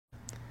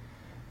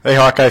Hey,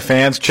 Hawkeye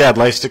fans, Chad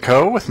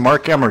Leistico with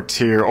Mark Emmert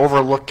here,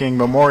 overlooking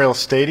Memorial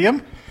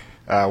Stadium.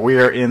 We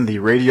are in the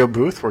radio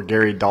booth where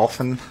Gary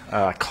Dolphin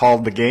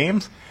called the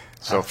games,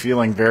 so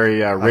feeling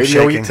very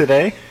radio-y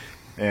today.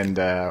 And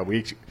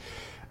we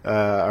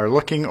are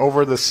looking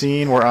over the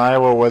scene where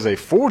Iowa was a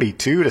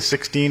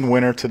 42-16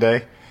 winner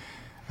today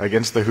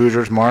against the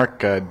Hoosiers.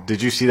 Mark,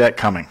 did you see that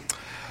coming?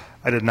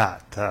 I did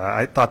not.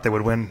 I thought they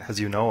would win, as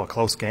you know, a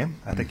close game.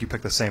 I think you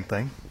picked the same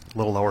thing, a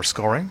little lower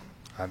scoring.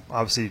 I've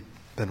obviously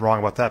been wrong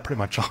about that pretty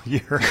much all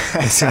year.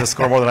 They seem to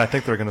score more than I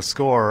think they're going to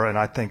score, and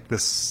I think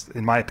this,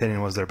 in my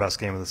opinion, was their best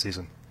game of the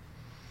season.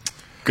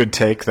 Good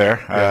take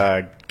there.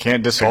 Yeah.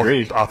 Can't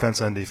disagree. Both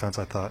offense and defense,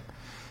 I thought.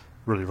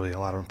 Really a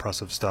lot of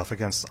impressive stuff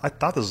against. I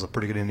thought this was a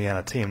pretty good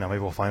Indiana team. Now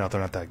maybe we'll find out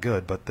they're not that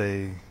good, but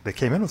they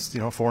came in with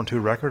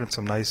 4-2 record and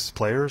some nice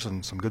players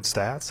and some good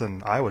stats,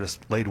 and Iowa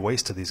just laid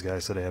waste to these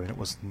guys today. I mean, it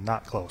was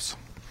not close.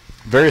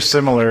 Very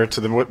similar to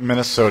the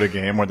Minnesota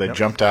game where they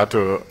jumped out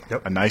to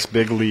a nice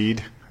big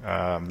lead.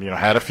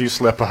 Had a few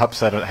slip-ups,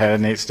 had a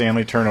Nate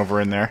Stanley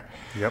turnover in there.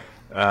 Yep.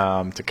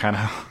 To kind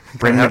of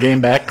bring the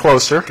game back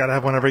closer. Got to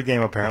have one every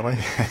game, apparently.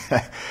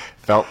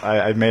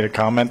 I made a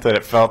comment that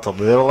it felt a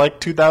little like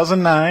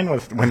 2009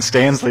 when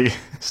Stanley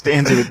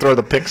would throw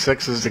the pick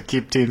sixes to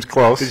keep teams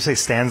close. Did you say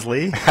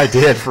Stanley? I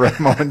did for a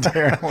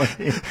momentarily.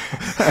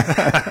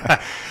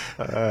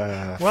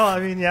 Well, I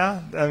mean,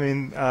 yeah. I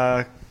mean,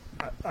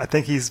 I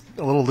think he's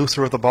a little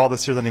looser with the ball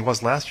this year than he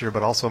was last year,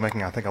 but also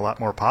making, I think, a lot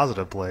more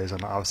positive plays.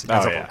 And obviously,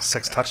 he's up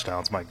 6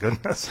 touchdowns. My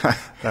goodness,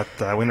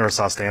 we never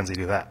saw Stanley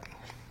do that.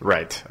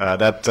 Right.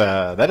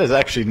 That is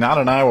actually not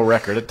an Iowa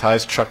record. It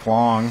ties Chuck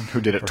Long,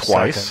 who did it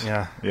twice.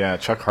 Second, yeah.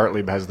 Chuck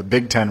Hartley has the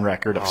Big Ten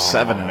record of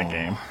 7 in a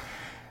game,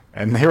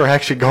 and they were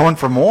actually going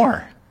for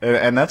more.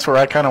 And that's where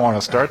I kind of want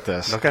to start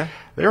this. Okay.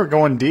 They were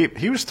going deep.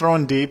 He was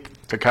throwing deep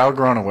to Kyle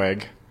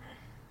Groneweg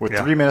with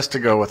 3 minutes to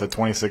go with a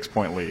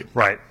 26-point lead.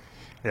 Right.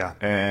 Yeah.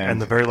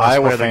 And the very last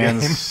Iowa play of the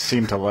fans game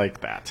seem to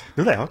like that.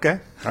 Do they? Okay.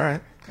 All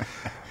right.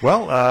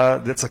 Well,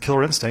 that's a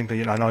killer instinct.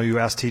 I know you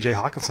asked T.J.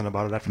 Hawkinson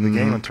about it after the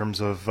game in terms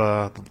of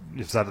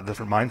is that a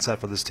different mindset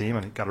for this team,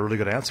 and he got a really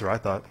good answer, I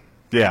thought.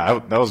 Yeah,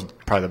 that was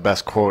probably the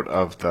best quote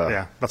of the.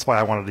 Yeah, that's why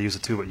I wanted to use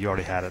it too, but you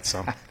already had it,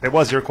 so it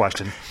was your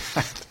question.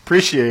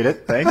 Appreciate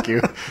it. Thank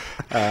you.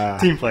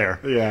 Team player.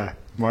 Yeah,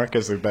 Mark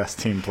is the best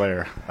team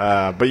player.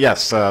 But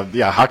yes,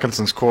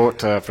 Hawkinson's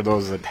quote, for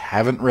those that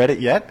haven't read it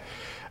yet,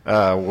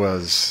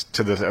 was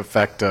to the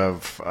effect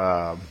of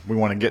we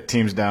want to get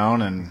teams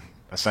down and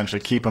essentially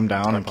keep them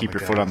down and keep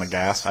your foot on the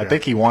gas. Yeah. I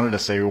think he wanted to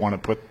say we want to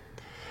put,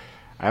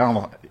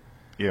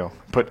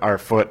 put our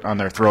foot on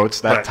their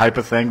throats, that type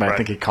of thing. But I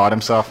think he caught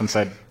himself and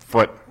said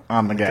foot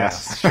on the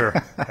gas. Sure.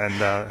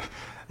 And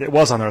it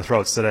was on their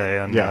throats today.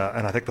 And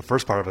and I think the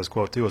first part of his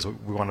quote, too, is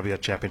we want to be a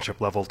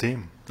championship-level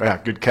team. Yeah,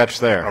 good catch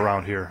there.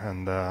 Around here.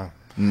 And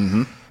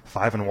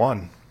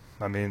 5-1.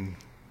 I mean,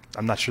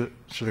 I'm not sure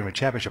they're going to be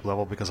championship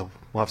level because we'll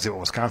have to see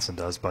what Wisconsin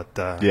does. But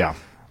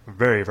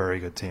very, very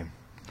good team.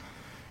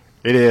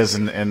 It is,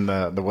 and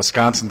the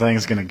Wisconsin thing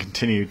is going to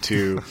continue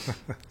to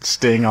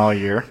sting all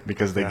year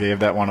because they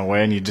gave that one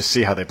away, and you just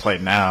see how they play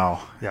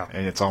now. Yeah.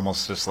 And it's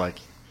almost just like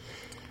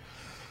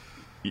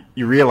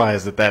you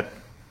realize that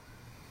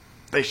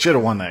they should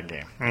have won that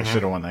game. They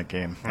should have won that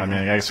game. I mean,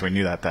 I guess we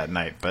knew that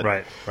night. But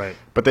right.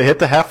 But they hit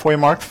the halfway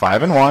mark,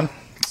 5-1.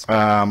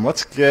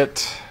 Let's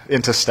get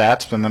into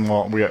stats, and then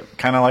we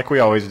kind of like we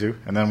always do,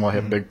 and then we'll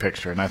hit big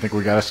picture. And I think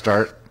we got to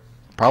start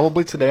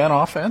probably today on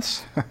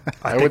offense.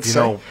 I would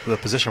say the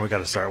position we got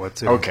to start with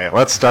too. Okay,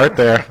 let's start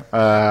there.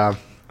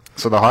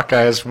 So the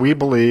Hawkeyes, we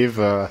believe,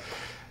 for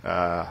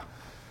the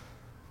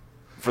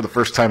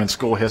first time in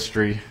school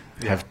history,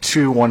 have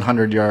 2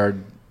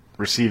 100-yard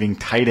receiving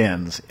tight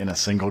ends in a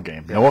single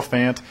game. Yeah. Noah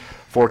Fant,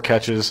 4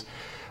 catches,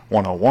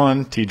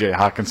 101. T.J.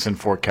 Hawkinson,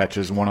 4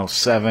 catches,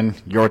 107.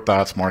 Your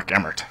thoughts, Mark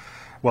Emmert?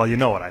 Well, you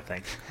know what I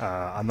think.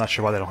 I'm not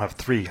sure why they don't have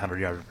 3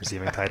 100-yard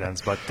receiving tight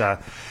ends, but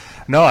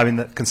no, I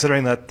mean,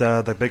 considering that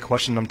the big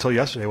question until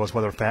yesterday was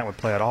whether Fant would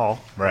play at all,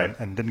 right,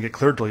 and didn't get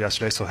cleared till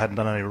yesterday, so hadn't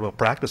done any real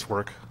practice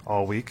work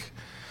all week.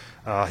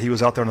 He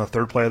was out there on the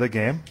 3rd play of the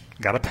game,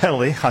 got a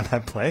penalty on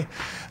that play,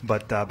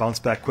 but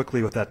bounced back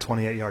quickly with that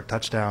 28-yard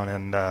touchdown,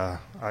 and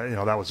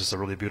that was just a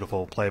really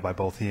beautiful play by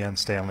both he and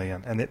Stanley,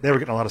 and they were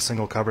getting a lot of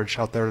single coverage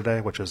out there today,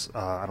 which is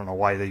I don't know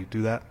why they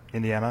do that.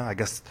 Indiana, I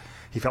guess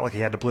he felt like he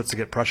had to blitz to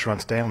get pressure on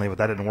Stanley, but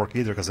that didn't work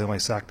either because they only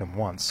sacked him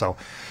once. So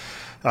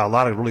a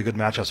lot of really good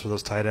matchups for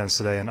those tight ends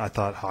today, and I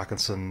thought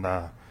Hawkinson,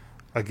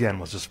 again,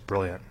 was just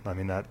brilliant. I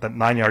mean, that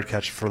 9-yard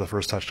catch for the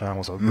first touchdown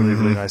was a really,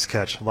 really nice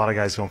catch. A lot of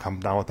guys don't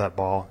come down with that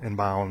ball in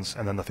bounds,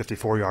 and then the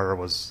 54-yarder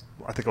was,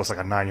 I think it was like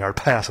a 9-yard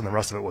pass, and the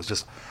rest of it was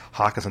just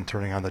Hawkinson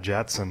turning on the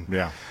Jets and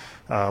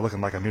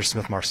looking like Amir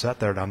Smith-Marset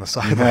there down the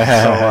sideline.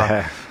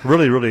 So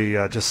really, really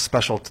just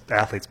special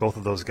athletes, both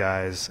of those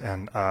guys.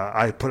 And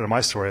I put in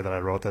my story that I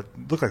wrote that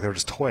looked like they were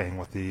just toying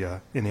with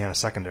the Indiana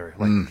secondary.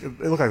 Like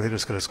it looked like they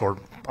just could have scored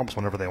almost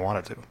whenever they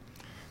wanted to.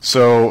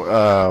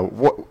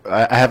 So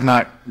I have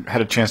not had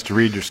a chance to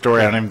read your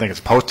story. I don't even think it's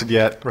posted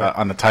yet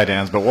on the tight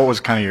ends. But what was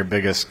kind of your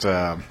biggest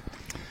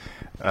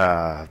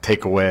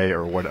takeaway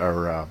or what,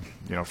 or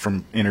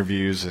from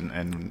interviews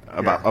and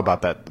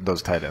about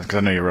those tight ends? Because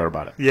I know you wrote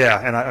about it. Yeah,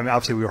 and I mean,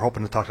 obviously we were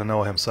hoping to talk to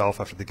Noah himself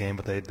after the game,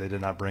 but they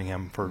did not bring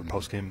him for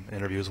post-game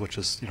interviews, which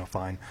is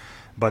fine.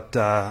 But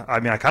I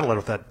mean, I kind of led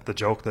with the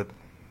joke that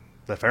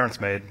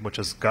Ferentz made, which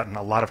has gotten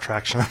a lot of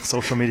traction on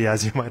social media,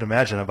 as you might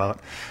imagine,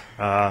 about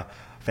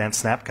Fant's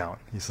snap count.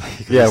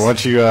 Why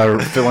don't you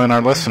fill in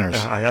our listeners?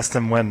 I asked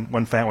him when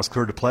Fant was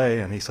cleared to play,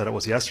 and he said it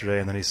was yesterday.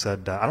 And then he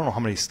said, I don't know how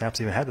many snaps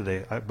he even had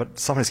today, but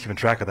somebody's keeping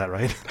track of that,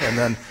 right? And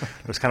then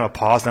there was kind of a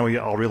pause. Then we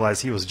all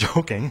realized he was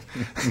joking,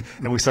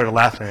 and we started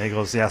laughing. And he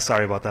goes, "Yeah,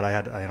 sorry about that.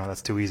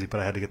 That's too easy, but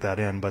I had to get that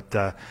in."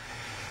 But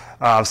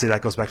obviously,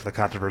 that goes back to the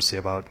controversy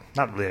about,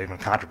 not really even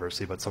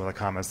controversy, but some of the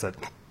comments that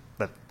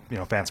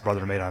Fant's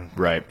brother made on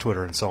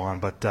Twitter and so on.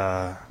 But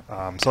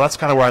so that's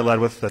kind of where I led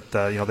with that.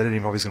 They didn't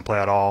even know if he was going to play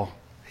at all.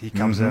 He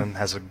comes in,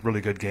 has a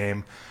really good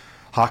game.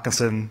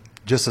 Hawkinson,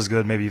 just as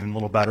good, maybe even a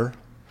little better.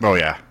 Oh,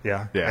 yeah.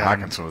 Yeah.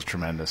 Hawkinson was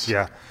tremendous.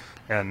 Yeah.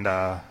 And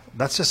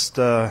that's just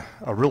a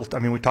real – I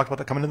mean, we talked about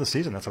that coming into the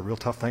season. That's a real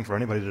tough thing for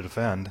anybody to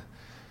defend,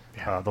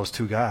 those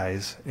two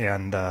guys.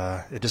 And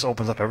it just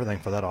opens up everything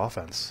for that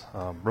offense.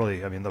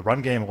 Really, I mean, the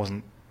run game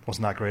was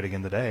not great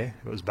again today.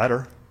 It was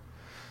better.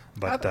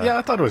 But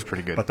I thought it was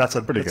pretty good. But that's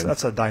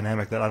a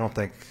dynamic that I don't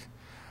think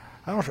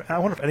 – I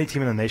wonder if any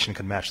team in the nation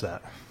could match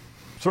that.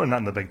 Certainly not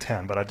in the Big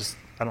Ten, but I guess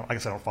I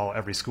don't follow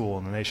every school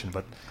in the nation.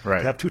 But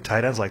to have two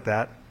tight ends like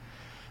that,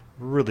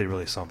 really,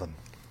 really something.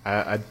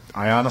 I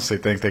honestly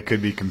think they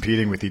could be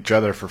competing with each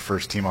other for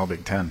first team All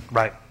Big Ten.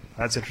 Right.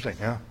 That's interesting.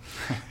 Yeah.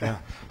 Yeah.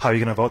 How are you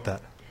going to vote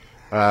that?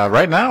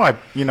 Right now,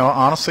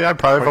 honestly, I'd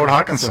probably vote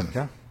Hawkinson.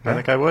 Yeah. I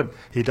think I would.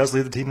 He does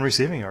lead the team in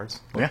receiving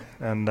yards. Yeah.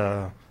 And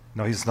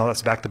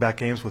that's back-to-back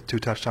games with 2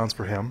 touchdowns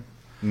for him.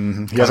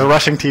 Mm-hmm. He has a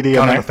rushing TD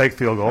on a fake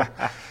field goal.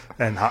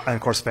 And of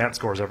course, Fant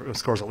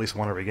scores at least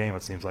one every game,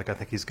 it seems like. I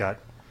think he's got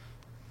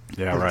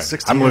 16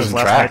 I'm losing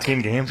last track.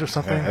 19 games or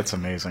something. Yeah, that's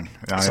amazing.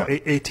 So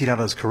 18 out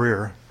of his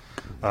career,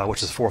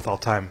 which is 4th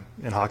all-time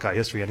in Hawkeye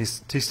history, and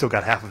he's still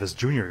got half of his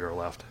junior year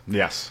left.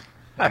 Yes.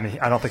 I mean,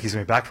 I don't think he's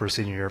going to be back for his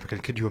senior year,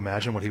 but could you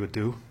imagine what he would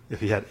do if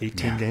he had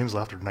 18 games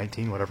left or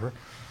 19, whatever?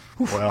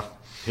 Well,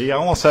 he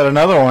almost had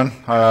another one.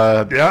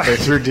 They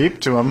threw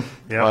deep to him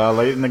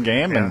late in the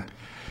game, and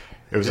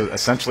it was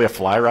essentially a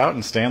fly route,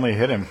 and Stanley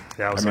hit him.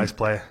 Yeah, it was a nice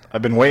play.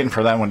 I've been waiting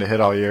for that one to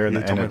hit all year, and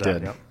it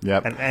did.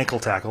 Yep. An ankle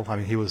tackle. I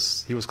mean, he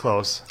was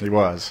close. He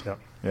was. Yep.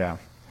 Yeah.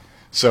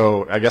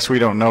 So I guess we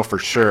don't know for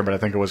sure, but I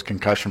think it was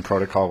concussion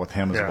protocol with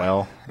him as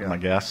well, I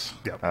guess.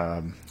 Yep.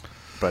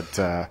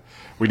 But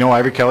we know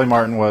Ivory Kelly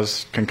Martin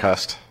was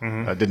concussed,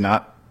 did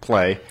not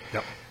play,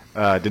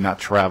 did not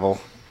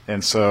travel.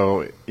 And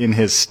so in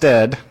his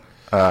stead,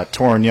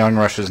 Torrin Young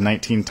rushes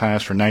 19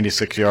 times for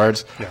 96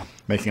 yards,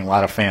 making a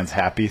lot of fans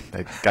happy.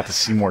 They got to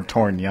see more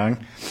Torrin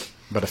Young.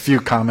 But a few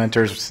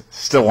commenters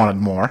still wanted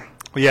more.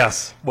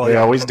 Yes. Well, they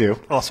always do.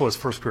 Also his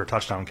first career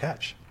touchdown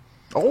catch.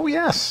 Oh,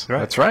 yes.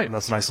 That's right.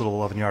 That's a nice little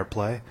 11-yard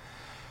play.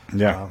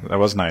 Yeah, that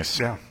was nice.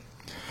 Yeah.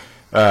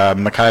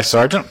 Mekhi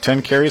Sargent,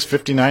 10 carries,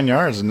 59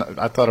 yards. And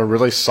I thought a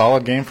really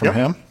solid game from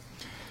him.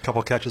 A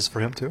couple catches for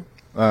him, too.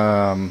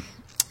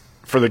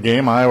 For the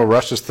game, Iowa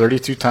rushes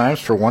 32 times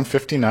for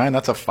 159.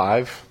 That's a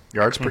 5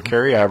 yards per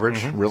carry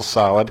average. Real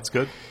solid. It's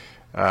good.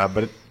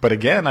 But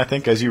again, I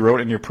think as you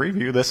wrote in your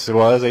preview, this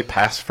was a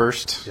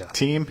pass-first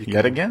team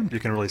yet again. You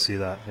can really see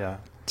that, yeah.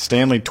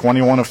 Stanley,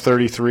 21 of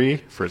 33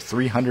 for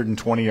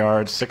 320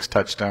 yards, 6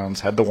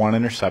 touchdowns, had the 1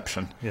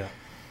 interception. Yeah.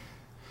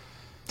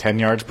 10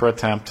 yards per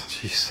attempt.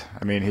 Jeez.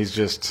 I mean,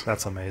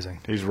 That's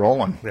amazing. He's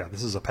rolling. Yeah,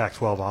 this is a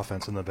Pac-12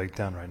 offense in the Big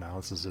Ten right now.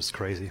 This is just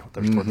crazy what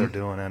they're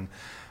doing. And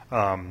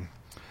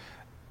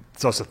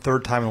so it's the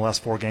 3rd time in the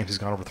last 4 games he's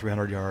gone over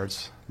 300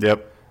 yards.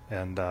 Yep.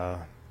 And,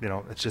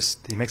 it's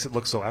just he makes it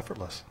look so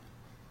effortless.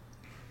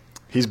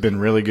 He's been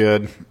really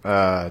good.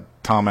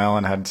 Tom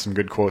Allen had some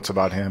good quotes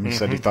about him. He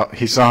said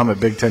he saw him at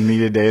Big Ten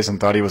Media Days and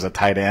thought he was a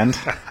tight end.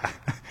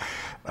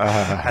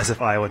 As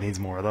if Iowa needs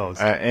more of those.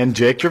 And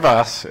Jake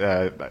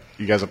Gervais,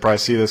 you guys will probably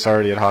see this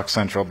already at Hawk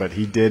Central, but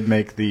he did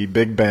make the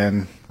Big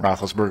Ben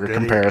Roethlisberger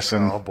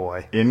comparison. Oh,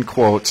 boy. In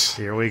quotes.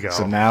 Here we go.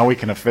 So now we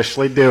can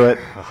officially do it.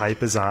 The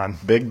hype is on.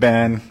 Big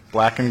Ben,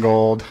 black and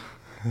gold,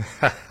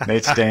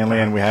 Nate Stanley,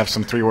 and we have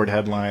some 3-word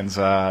headlines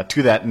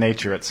to that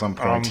nature at some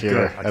point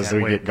here as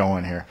we get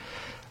going here.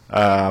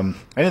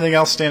 Anything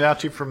else stand out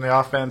to you from the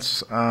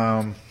offense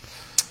from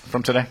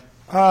today?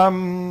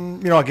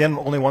 Again,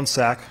 only 1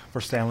 sack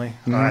for Stanley,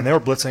 and they were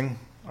blitzing.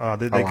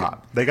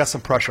 They got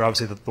some pressure.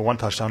 Obviously, the 1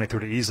 touchdown he threw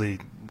to easily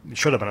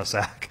should have been a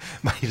sack,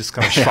 but he just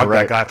kind of shrugged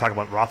that guy. Talking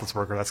about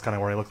Roethlisberger, that's kind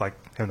of where he looked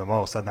like him the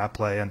most on that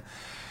play.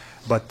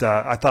 But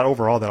I thought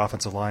overall that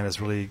offensive line has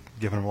really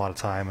given him a lot of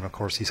time, and of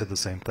course he said the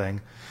same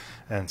thing,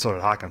 and so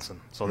did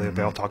Hawkinson. So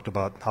they all talked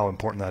about how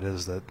important that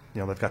is, that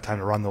they've got time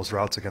to run those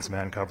routes against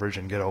man coverage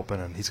and get open,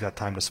 and he's got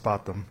time to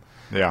spot them.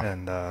 Yeah,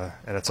 and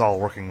it's all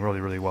working really,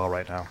 really well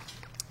right now.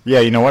 Yeah,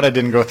 you know what? I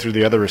didn't go through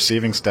the other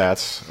receiving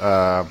stats.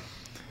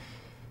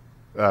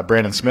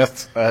 Brandon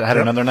Smith had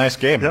another nice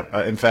game. Yep.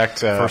 In fact,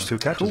 first 2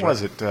 catches. Who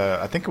was it?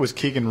 I think it was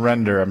Keegan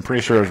Render. I'm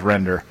pretty sure it was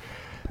Render.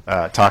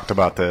 talked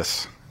about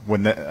this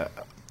when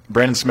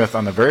Brandon Smith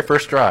on the very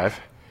first drive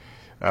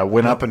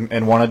went up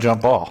and won a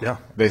jump ball. Yeah.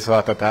 They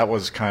thought that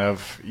was kind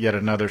of yet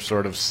another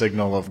sort of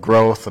signal of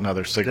growth,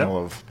 another signal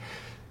of,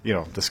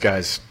 this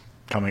guy's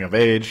coming of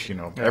age.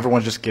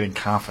 Everyone's just getting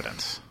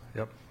confidence.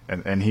 Yep.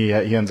 And he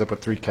ends up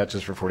with 3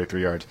 catches for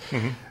 43 yards.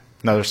 Mm-hmm.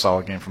 Another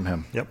solid game from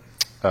him. Yep.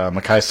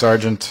 Mekhi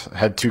Sargent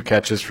had 2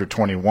 catches for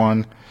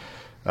 21.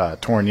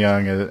 Torrin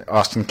Young,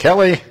 Austin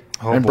Kelly,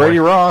 and Brady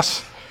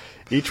Ross,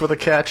 each with a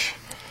catch.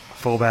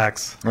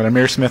 Fullbacks. And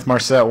Amir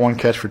Smith-Marset, 1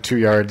 catch for 2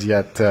 yards,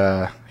 yet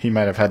he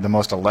might have had the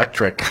most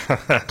electric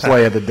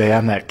play of the day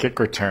on that kick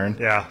return.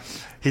 Yeah.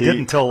 He did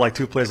until like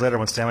 2 plays later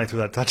when Stanley threw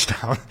that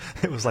touchdown.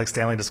 It was like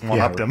Stanley just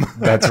one-upped him.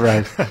 That's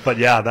right. But,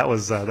 yeah, that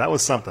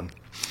was something.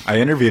 I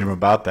interviewed him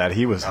about that.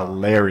 He was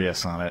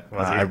hilarious on it.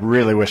 I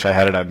really wish I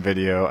had it on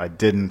video. I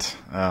didn't.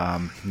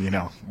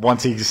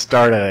 Once he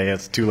started,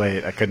 it's too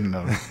late. I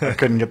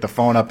couldn't get the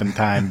phone up in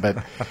time.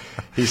 But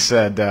he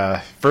said,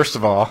 first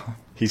of all,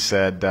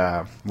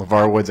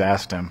 LeVar Woods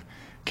asked him,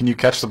 "Can you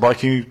catch the ball?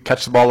 Can you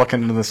catch the ball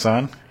looking into the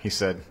sun?" He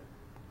said,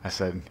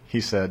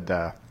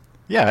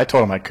 "Yeah." I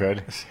told him I could.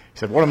 He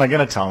said, "What am I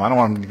going to tell him? I don't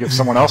want him to give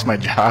someone else my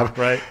job."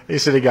 Right. He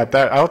said he got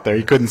that out there.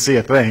 He couldn't see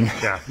a thing.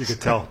 Yeah, you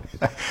could tell.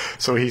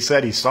 So he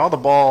said he saw the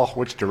ball,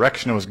 which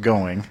direction it was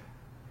going,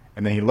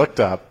 and then he looked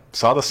up,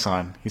 saw the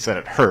sun. He said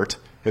it hurt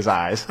his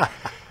eyes.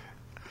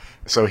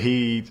 So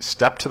he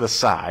stepped to the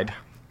side,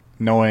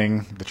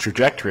 knowing the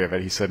trajectory of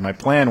it. He said, "My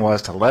plan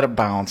was to let it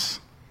bounce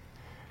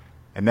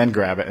and then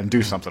grab it and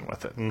do something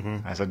with it."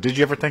 Mm-hmm. I said, "Did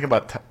you ever think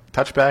about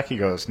touchback?" He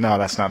goes, "No,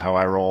 that's not how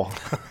I roll."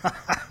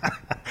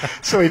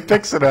 So he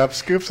picks it up,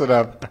 scoops it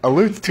up,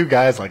 eludes 2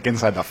 guys like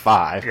inside the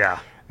 5,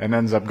 and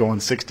ends up going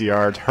 60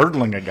 yards,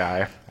 hurdling a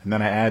guy. And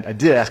then I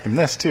did ask him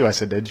this too. I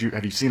said,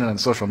 have you seen it on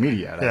social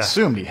media yet? I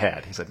assumed he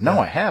had. He said, "No,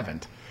 I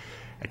haven't.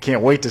 I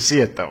can't wait to see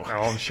it though."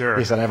 Oh, I'm sure.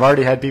 He said, "I've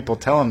already had people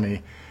telling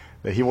me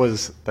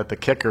that the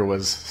kicker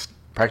was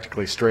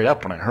practically straight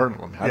up when I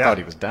hurdled him. I thought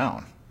he was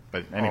down."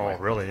 But anyway.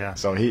 Oh, really? Yeah.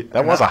 So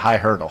that was a high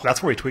hurdle.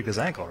 That's where he tweaked his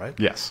ankle, right?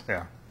 Yes.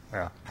 Yeah.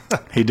 Yeah.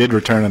 He did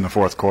return in the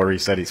 4th quarter. He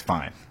said he's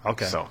fine.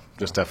 Okay. So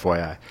just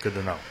FYI. Good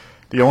to know.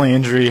 The only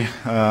injury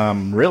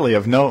really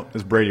of note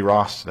is Brady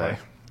Ross today.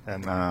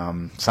 Right.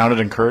 And sounded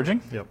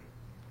encouraging. Yep.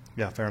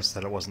 Yeah, Ferentz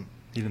said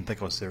he didn't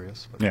think it was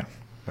serious. But.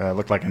 Yeah.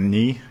 Looked like a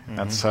knee. Mm-hmm.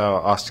 That's how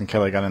Austin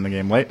Kelly got in the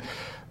game late.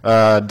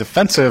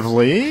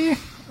 Defensively,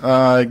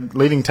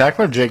 leading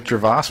tackler Jake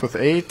Gervais with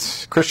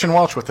 8, Christian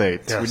Welch with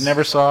 8. Yes. We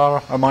never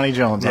saw Amani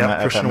Jones on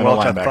that Christian middle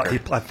Welch,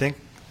 linebacker. I think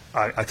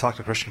I talked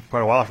to Christian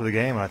quite a while after the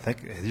game, and I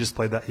think he just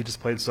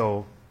played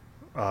so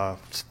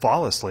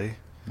flawlessly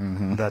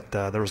that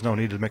there was no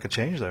need to make a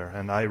change there.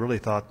 And I really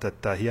thought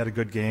that he had a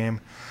good game.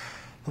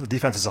 Well, the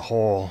defense as a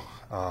whole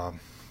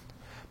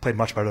played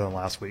much better than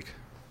last week.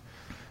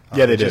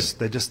 Yeah, they did.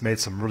 They just made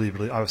some really,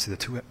 really obviously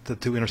the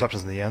two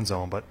interceptions in the end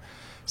zone, but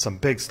some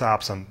big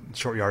stops on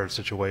short yardage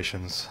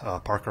situations.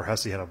 Parker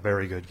Hesse had a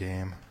very good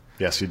game.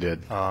 Yes, he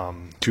did. 2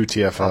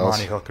 TFLs.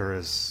 Amani Hooker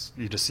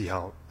you just see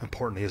how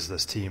important he is to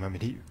this team. I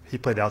mean, he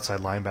played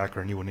outside linebacker,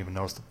 and you wouldn't even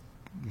notice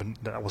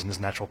that wasn't his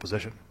natural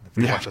position.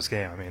 If you watch this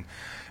game, I mean,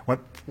 went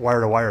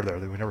wire to wire there.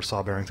 We never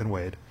saw Barrington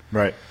Wade.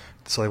 Right.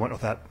 So they went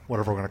with that,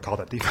 whatever we're going to call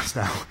that defense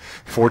now.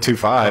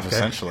 4-2-5,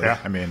 essentially. Yeah.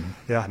 I mean.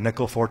 Yeah,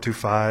 nickel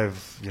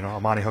 4-2-5.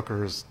 Amani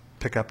Hooker's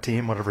pickup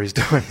team, whatever he's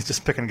doing. He's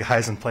just picking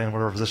guys and playing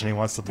whatever position he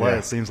wants to play,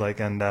 it seems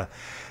like. And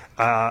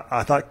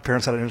I thought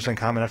Ferentz had an interesting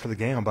comment after the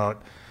game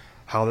about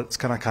how it's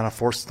going to kind of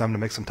force them to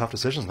make some tough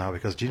decisions now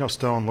because Geno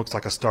Stone looks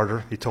like a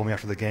starter. He told me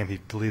after the game he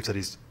believes that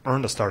he's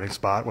earned a starting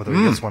spot, whether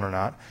he gets one or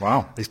not.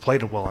 Wow. He's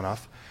played it well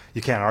enough.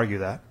 You can't argue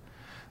that.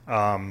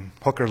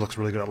 Hooker looks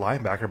really good at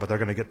linebacker, but they're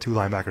going to get 2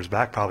 linebackers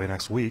back probably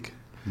next week.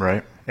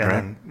 Right.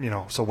 And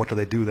then, so what do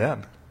they do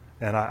then?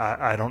 And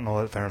I don't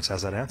know that Ferentz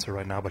has that answer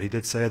right now, but he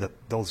did say that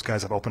those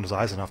guys have opened his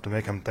eyes enough to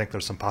make him think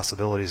there's some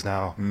possibilities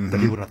now that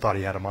he wouldn't have thought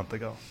he had a month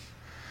ago.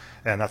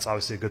 And that's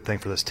obviously a good thing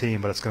for this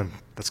team, but that's going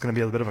to be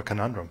a bit of a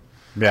conundrum.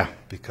 Yeah.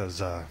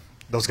 Because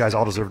those guys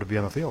all deserve to be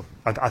on the field.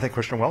 I think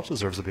Christian Welch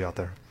deserves to be out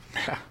there.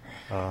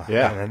 But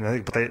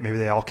maybe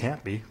they all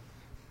can't be.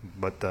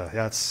 But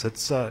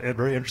it's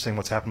very interesting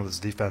what's happened with this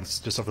defense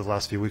just over the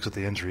last few weeks with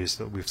the injuries.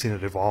 That we've seen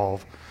it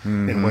evolve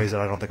in ways that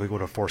I don't think we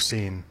would have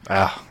foreseen.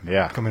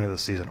 Coming into the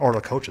season, or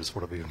the coaches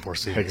would have even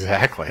foreseen.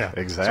 Exactly. Yeah.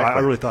 Exactly. So I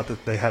really thought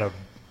that they had a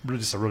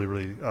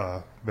really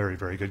very,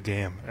 very good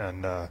game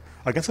and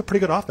against a pretty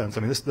good offense.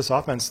 I mean, this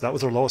offense, that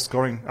was their lowest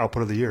scoring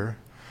output of the year.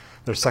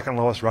 Their second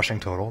lowest rushing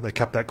total. They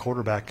kept that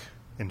quarterback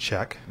in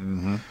check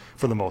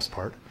for the most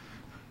part.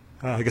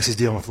 I guess he's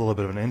dealing with a little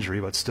bit of an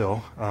injury, but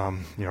still,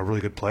 really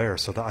good player.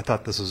 So I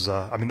thought this was.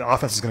 The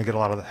offense is going to get a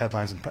lot of the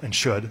headlines and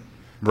should.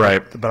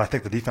 Right. But I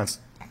think the defense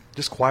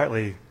just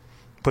quietly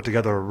put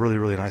together a really,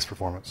 really nice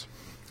performance.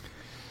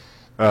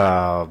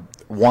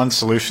 One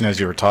solution, as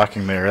you were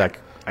talking there,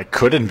 I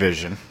could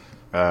envision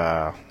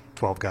 12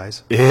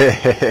 guys.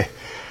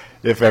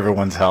 If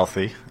everyone's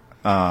healthy.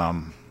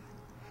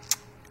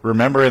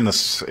 Remember in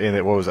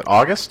what was it,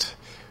 August?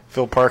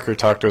 Phil Parker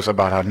talked to us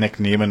about how Nick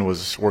Neiman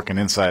was working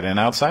inside and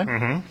outside.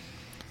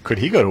 Could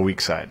he go to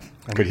weak side?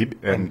 Could he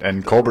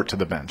and Colbert to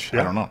the bench?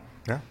 Yeah. I don't know.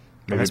 Yeah.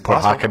 Maybe It's put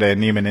possible. Hockaday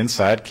and Neiman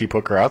inside, keep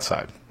Hooker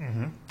outside.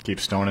 Keep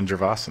Stone and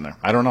Gervais in there.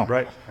 I don't know.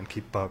 Right. And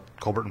keep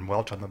Colbert and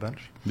Welch on the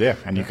bench. Yeah,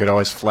 and you could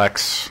always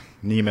flex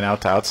Neiman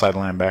out to outside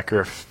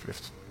linebacker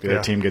if the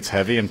other team gets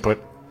heavy and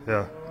put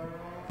Yeah.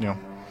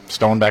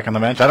 Stone back on the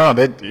bench. I don't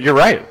know. You're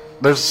right.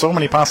 There's so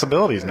many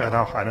possibilities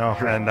now. I know.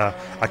 And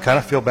I kind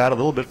of feel bad a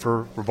little bit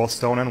for both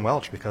Stone and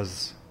Welch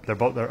because they're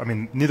both. I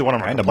mean, neither one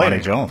of them are And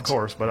complaining, Amani Jones. of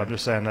course. But I'm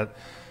just saying that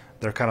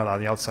they're kind of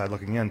on the outside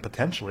looking in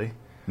potentially,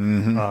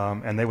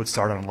 and they would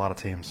start on a lot of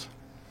teams.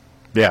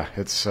 Yeah,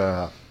 it's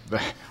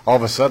all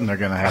of a sudden they're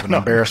going to have an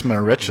embarrassment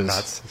of riches.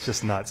 Nuts. It's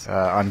just nuts.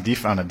 On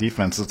a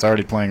defense that's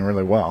already playing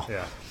really well.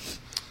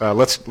 Yeah.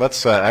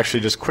 Let's actually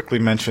just quickly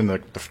mention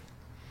the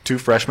two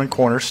freshman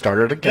corners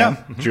started again.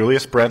 Yeah.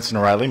 Julius Brents and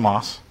Riley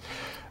Moss.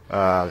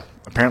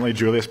 Apparently,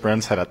 Julius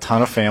Brents had a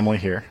ton of family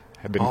here.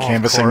 Had been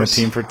canvassing the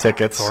team for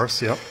tickets. Of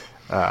course, yep.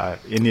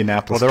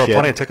 Indianapolis. Well, there were kid.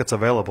 plenty of tickets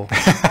available.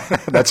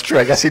 That's true.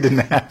 I guess he didn't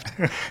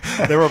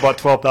have. There were about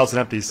 12,000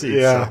 empty seats.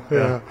 Yeah, so,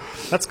 yeah.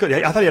 That's good.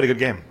 I thought he had a good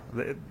game.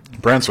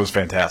 Brents was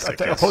fantastic.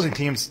 yes. Opposing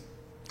teams,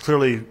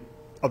 clearly,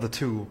 of the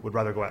two, would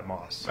rather go at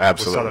Moss.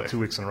 Absolutely. We saw that 2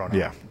 weeks in a row now.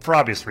 Yeah. For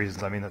obvious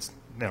reasons. I mean,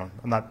 I'm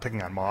not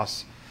picking on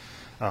Moss.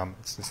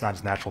 It's not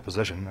his natural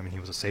position. I mean, he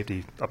was a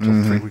safety up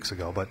until 3 weeks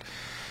ago,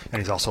 and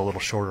he's also a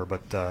little shorter.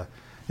 But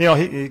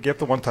he gave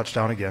the one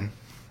touchdown again.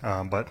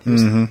 But he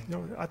was,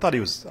 I thought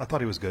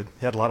he was good.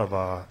 He had a lot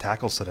of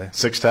tackles today.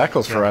 6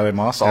 tackles for Riley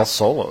Moss, all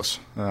solos.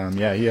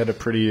 He had a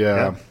pretty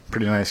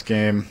nice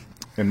game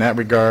in that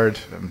regard.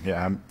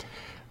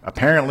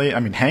 Apparently,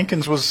 I mean,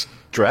 Hankins was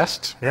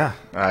dressed. Yeah.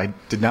 I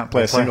did not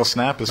play a single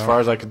snap as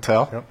far as I could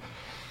tell. Yep.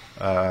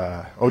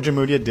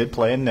 Ojemudia did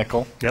play in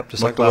nickel. Yep,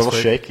 just Looked like a little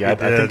last week. shaky. I He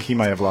did. think he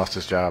might have lost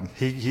his job.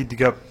 He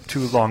got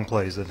 2 long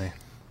plays, didn't he?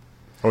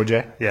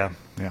 OJ? Yeah.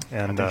 Yeah.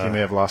 And I think he may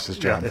have lost his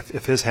job. Yeah,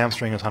 if his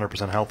hamstring is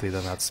 100% healthy,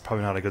 then that's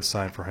probably not a good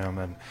sign for him.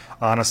 And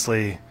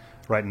honestly,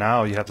 right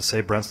now, you have to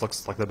say Brents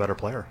looks like the better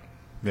player.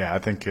 Yeah, I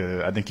think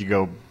you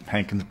go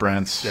Hankins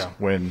Brents Yeah.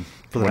 whenever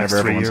next 3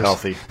 everyone's years.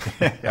 healthy.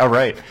 Yeah,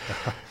 right.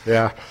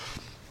 Yeah.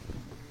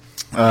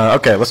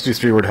 Okay, let's do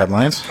 3-word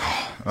headlines.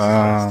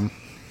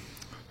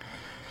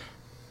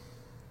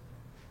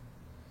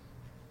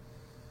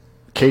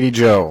 Katie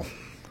Joe,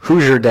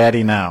 who's your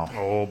daddy now?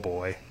 Oh,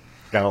 boy.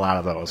 Got a lot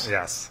of those.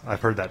 Yes,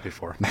 I've heard that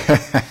before.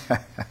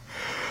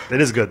 It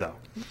is good, though.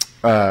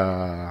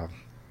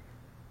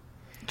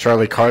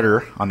 Charlie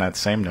Carter, on that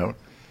same note,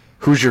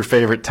 who's your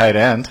favorite tight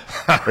end?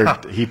 Or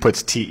he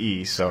puts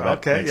TE, so that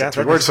Okay, makes yeah, it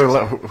 3 that words. makes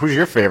So who's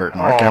your favorite,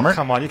 Mark Emmert?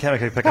 Come on, you can't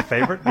pick a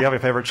favorite. Do you have a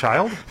favorite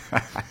child?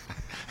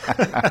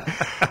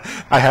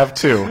 I have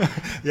 2.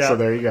 Yeah, So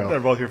there you go. They're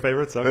both your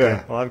favorites? Okay.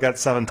 Yeah. Well, I've got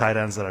 7 tight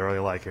ends that I really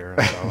like here.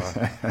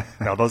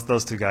 So,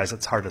 those 2 guys,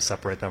 it's hard to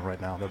separate them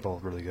right now. They're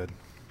both really good.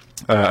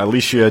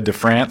 Alicia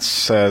DeFrance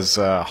says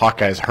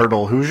Hawkeyes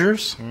hurdle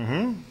Hoosiers.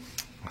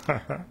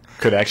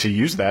 Could actually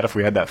use that if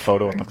we had that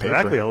photo in the paper.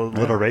 Exactly,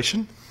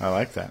 alliteration. I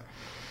like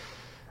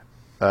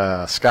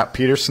that. Scott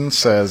Peterson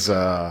says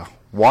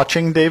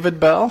watching David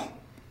Bell,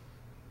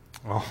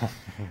 Oh,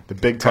 the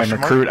big-time Question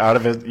mark? recruit out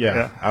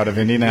of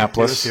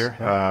Indianapolis, He was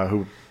here,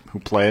 who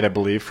played, I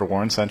believe, for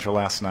Warren Central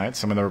last night.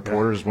 Some of the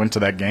reporters went to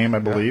that game, I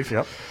believe.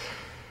 Yep.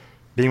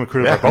 Being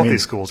recruited Yeah, by both I mean-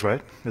 these schools,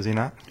 right? Is he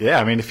not? Yeah,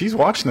 I mean, if he's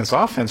watching this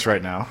offense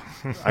right now,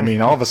 I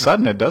mean, all of a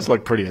sudden it does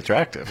look pretty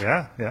attractive.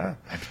 Yeah, yeah,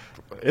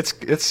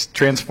 It's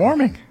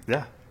transforming.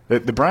 yeah. The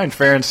Brian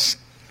Ferentz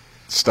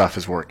stuff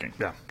is working.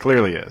 Yeah.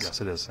 Clearly is.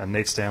 Yes, it is. And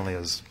Nate Stanley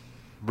is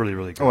really,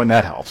 really good. Oh, and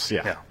that helps.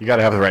 Yeah. Yeah. You got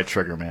to have the right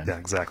trigger, man. Yeah,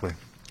 exactly.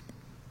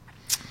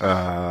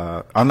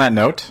 On that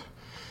note,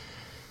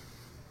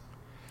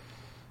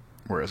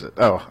 where is it?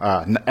 Oh,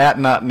 at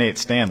not Nate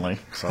Stanley.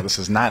 So this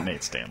is not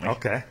Nate Stanley.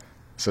 Okay.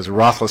 It says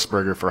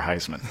Roethlisberger for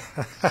Heisman.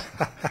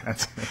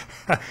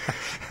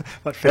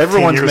 But 15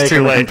 Everyone's years making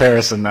too a late.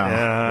 comparison now.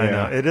 Yeah, I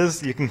know. It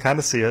is. You can kind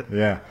of see it.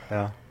 Yeah.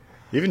 Yeah.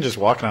 Even just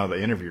walking out of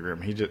the interview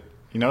room, you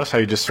notice how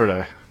he just sort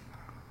of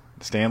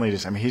Stanley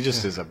he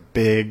just is a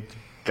big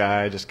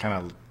guy, just kind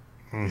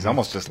of he's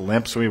almost just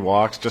limps when he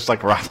walks, just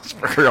like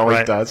Roethlisberger always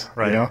Right, does.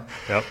 right. You know,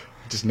 Yep.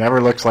 just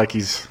never looks like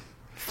he's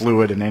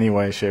fluid in any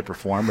way, shape, or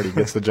form, but he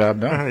gets the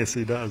job done. Yes,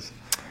 he does.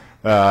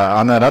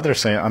 On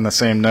the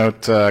same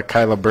note,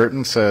 Kyla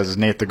Burton says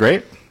Nate the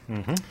Great.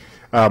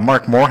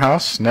 Mark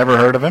Morehouse, never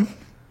heard of him,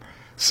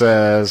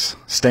 says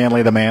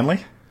Stanley the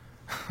Manly.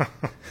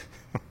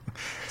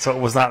 So it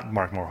was not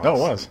Mark Morehouse. Oh, it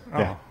was. Oh,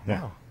 Yeah,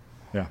 yeah.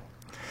 wow.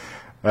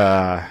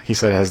 Yeah. He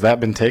said, has that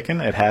been taken?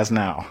 It has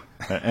now.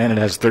 And it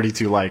has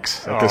 32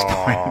 likes at this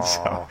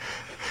point.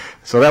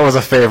 So that was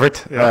a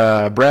favorite.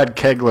 Yep. Brad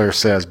Kegler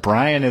says,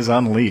 Brian is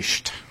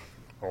unleashed.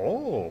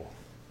 Oh,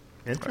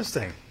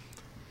 interesting.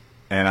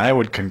 And I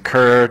would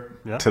concur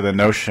Yeah. to the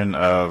notion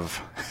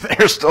of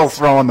they're still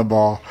throwing the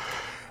ball.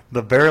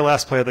 The very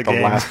last play of the The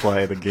game last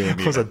play of the game.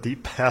 was a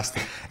deep pass,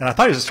 and I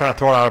thought he was just trying to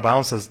throw it out of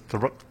bounds to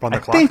run the I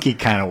clock. think he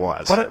kind of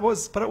was. But it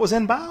was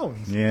in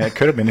bounds. Yeah, it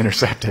could have been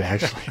intercepted,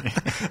 actually.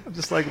 I'm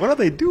just like, what are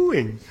they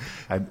doing?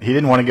 He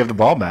didn't want to give the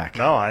ball back.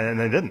 No, and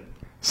they didn't.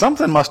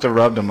 Something must have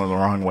rubbed them the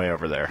wrong way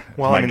over there.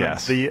 Well, my I mean,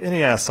 guess. the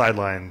Indiana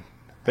sideline.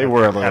 They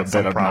were a little had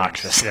some bit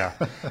problems. obnoxious. Yeah,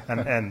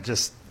 and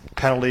just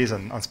penalties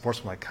and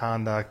unsportsmanlike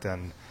conduct,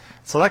 and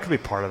so that could be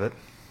part of it.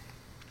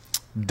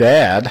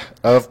 Dad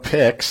of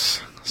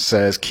Picks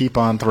says keep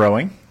on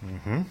throwing.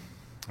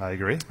 I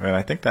agree. And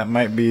I think that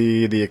might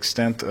be the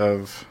extent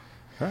of.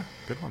 Yeah,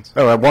 good ones.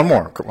 Oh, one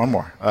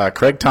more.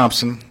 Craig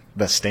Thompson,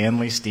 the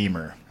Stanley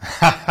Steamer.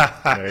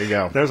 There you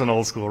go. There's an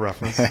old school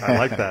reference. I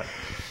like that.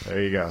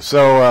 There you go.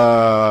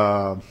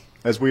 So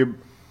as we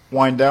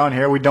wind down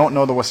here, we don't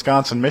know the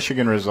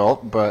Wisconsin-Michigan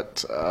result,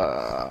 but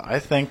I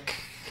think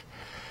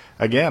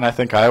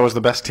Iowa's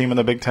the best team in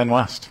the Big Ten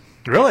West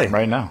Really?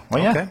 right now.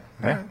 Well, Okay.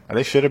 yeah. All right.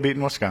 They should have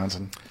beaten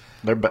Wisconsin.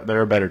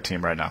 They're a better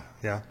team right now.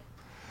 Yeah.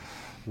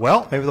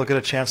 Well, maybe they'll get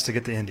a chance to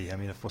get to Indy. I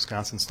mean, if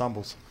Wisconsin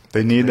stumbles.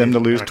 They need them to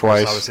lose and of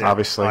course, twice,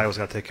 obviously. Iowa's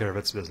got to take care of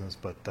its business,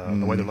 but the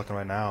way they're looking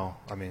right now,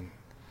 I mean,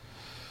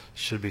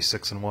 should be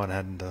 6-1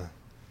 heading to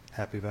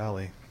Happy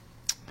Valley.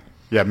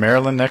 Yeah,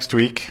 Maryland next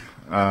week.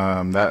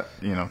 Third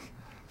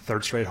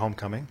straight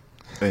homecoming.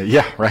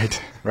 Yeah,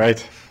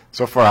 right.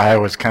 So far,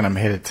 Iowa's kind of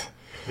made it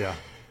Yeah.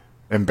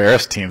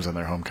 embarrassed teams in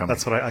their homecoming.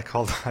 That's what I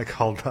called.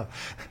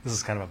 This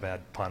is kind of a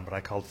bad pun, but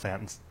I called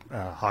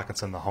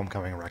Hawkinson the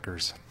homecoming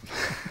wreckers.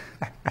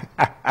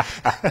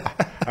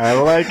 I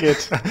like it.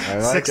 Six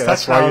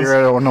That's why touchdowns.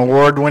 you're an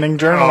award-winning Oh,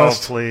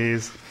 journalist.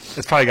 please!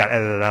 It's probably got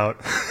edited out.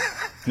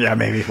 Yeah,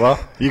 maybe. Well,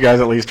 you guys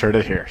at least heard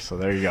it here, so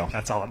there you go.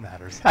 That's all that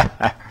matters.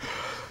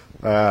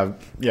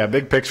 Yeah,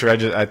 big picture.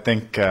 I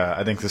think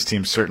this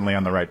team's certainly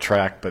on the right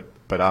track,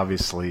 but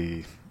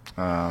obviously,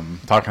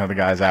 talking to the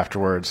guys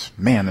afterwards,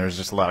 man, there's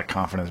just a lot of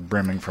confidence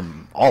brimming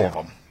from all of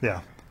them.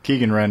 Yeah.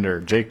 Keegan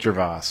Render, Jake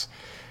Gervais,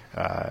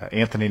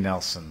 Anthony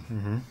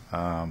Nelson,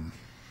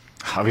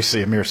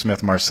 obviously Amir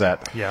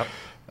Smith-Marset. Yep.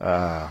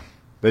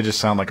 They just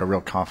sound like a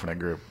real confident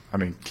group. I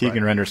mean,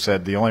 Keegan Render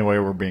said the only way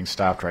we're being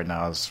stopped right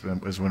now is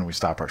when we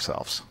stop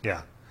ourselves.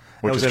 Yeah.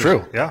 Which That was is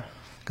true. Yeah.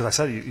 Because I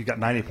said you got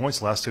 90 points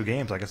the last two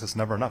games. I guess it's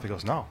never enough. He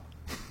goes, no.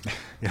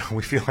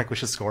 We feel like we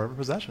should score every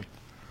possession.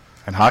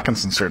 And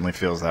Hawkinson certainly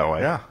feels that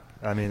way. Yeah.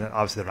 I mean,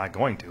 obviously they're not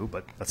going to,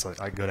 but that's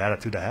a good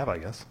attitude to have, I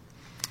guess.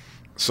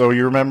 So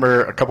you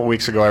remember a couple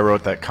weeks ago I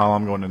wrote that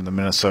column going into the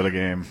Minnesota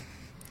game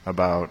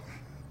about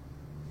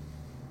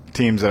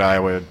teams that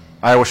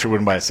Iowa should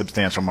win by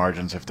substantial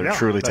margins if they're Yeah,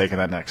 truly taking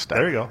that next step.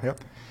 There you go. Yep.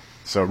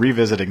 So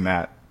revisiting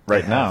that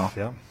right They now, have,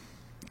 yeah.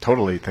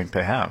 totally think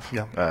they have.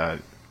 Yeah.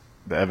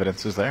 The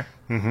evidence is there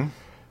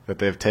that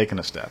they've taken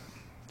a step.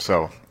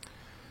 So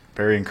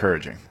very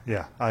encouraging.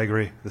 Yeah, I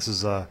agree. This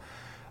is a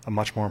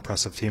much more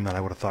impressive team than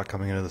I would have thought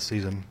coming into the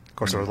season. Of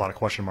course, there was a lot of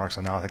question marks,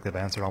 and now I think they've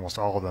answered almost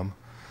all of them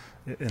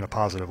in a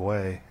positive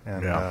way.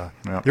 And Yeah.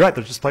 you're right;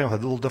 they're just playing with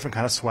a little different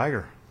kind of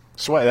swagger.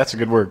 Sway, that's a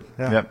good word.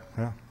 Yeah.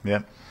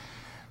 Yep.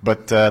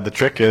 But the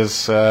trick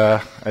is,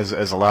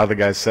 as a lot of the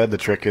guys said, the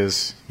trick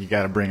is you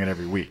got to bring it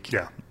every week.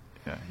 Yeah.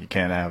 You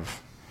can't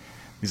have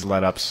these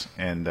let-ups.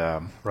 And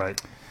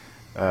Right.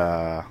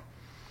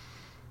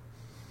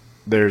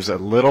 there's a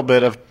little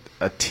bit of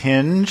a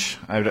tinge.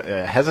 I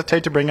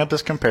hesitate to bring up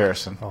this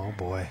comparison, Oh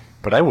boy.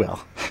 but I will.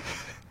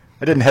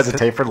 I didn't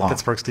hesitate for long.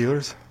 Pittsburgh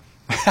Steelers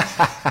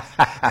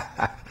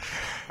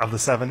of the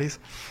 70s.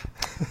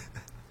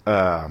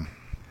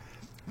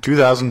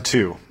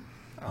 2002.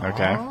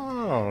 Okay.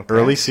 Oh, okay.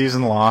 Early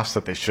season loss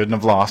that they shouldn't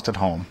have lost at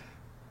home.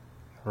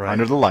 Right.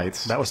 Under the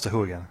lights. That was to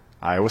who again?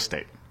 Iowa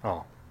State.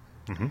 Oh.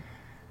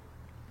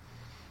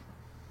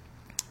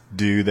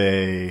 Do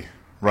they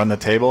run the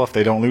table if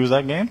they don't lose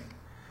that game?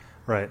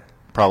 Right.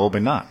 Probably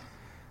not.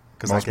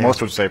 Because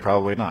Most would say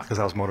probably not. that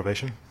was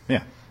motivation.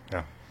 Yeah.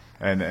 Yeah.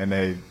 And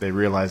they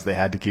realized they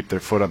had to keep their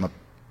foot on the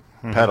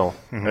pedal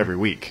every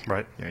week.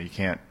 Right. You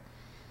can't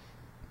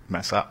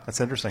mess up. That's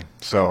interesting.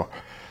 So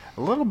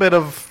a little bit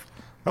of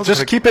was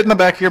just a- keep it in the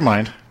back of your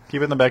mind.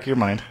 Keep it in the back of your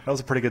mind. That was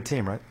a pretty good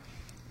team, right?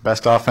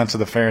 Best offense of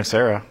the Ferentz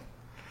era.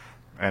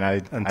 And I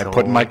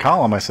put in my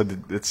column, I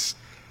said this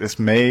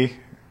may,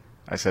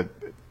 I said,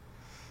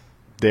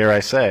 dare I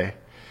say,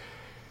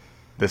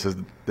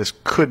 this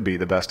could be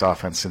the best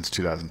offense since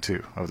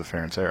 2002 of the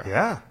Ferentz era.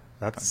 Yeah.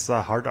 That's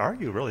hard to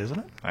argue, really, isn't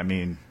it? I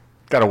mean,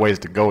 got a ways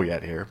to go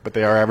yet here, but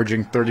they are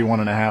averaging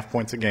 31.5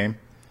 points a game,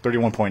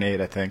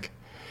 31.8, I think.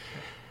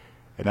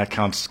 And that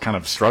counts kind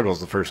of struggles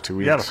the first 2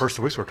 weeks. Yeah, the first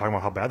 2 weeks we were talking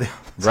about how bad they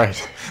are.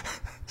 Right.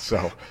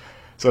 So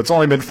it's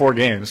only been 4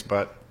 games,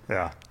 but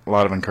Yeah. a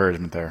lot of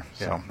encouragement there.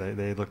 Yeah. So.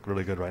 They look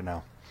really good right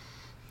now.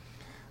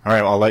 All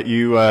right, well, I'll let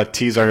you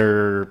tease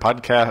our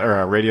podcast or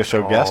our radio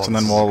show guest, and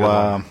this then is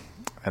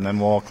a good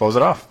we'll close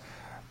it off.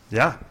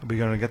 Yeah, we're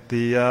going to get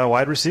the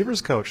wide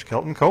receivers coach,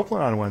 Kelton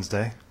Copeland, on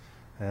Wednesday.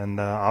 And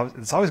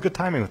it's always good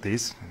timing with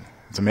these.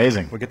 It's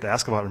amazing. We get to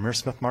ask about Amir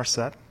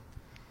Smith-Marset.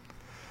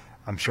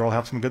 I'm sure I'll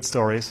have some good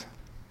stories.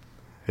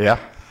 Yeah.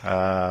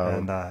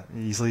 And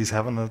he's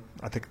having,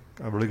 I think,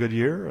 a really good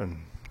year. And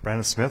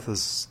Brandon Smith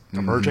is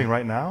emerging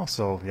right now.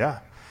 So, yeah.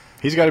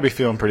 He's got to be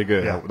feeling pretty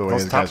good Yeah, the way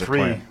those these top guys are three,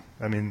 playing.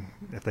 I mean,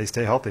 if they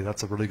stay healthy,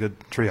 that's a really good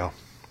trio.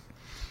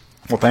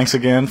 Well, thanks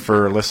again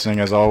for listening,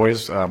 as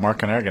always.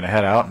 Mark and I are going to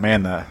head out.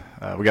 Man,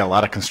 We got a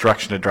lot of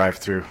construction to drive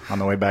through on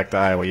the way back to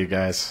Iowa, you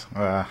guys.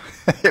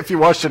 If you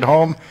watched at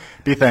home,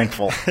 be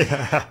thankful,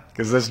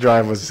 because this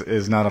drive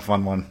is not a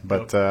fun one.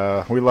 But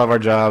we love our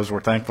jobs. We're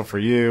thankful for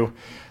you.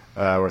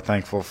 We're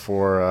thankful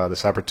for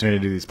this opportunity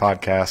to do these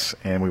podcasts,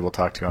 and we will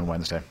talk to you on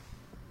Wednesday.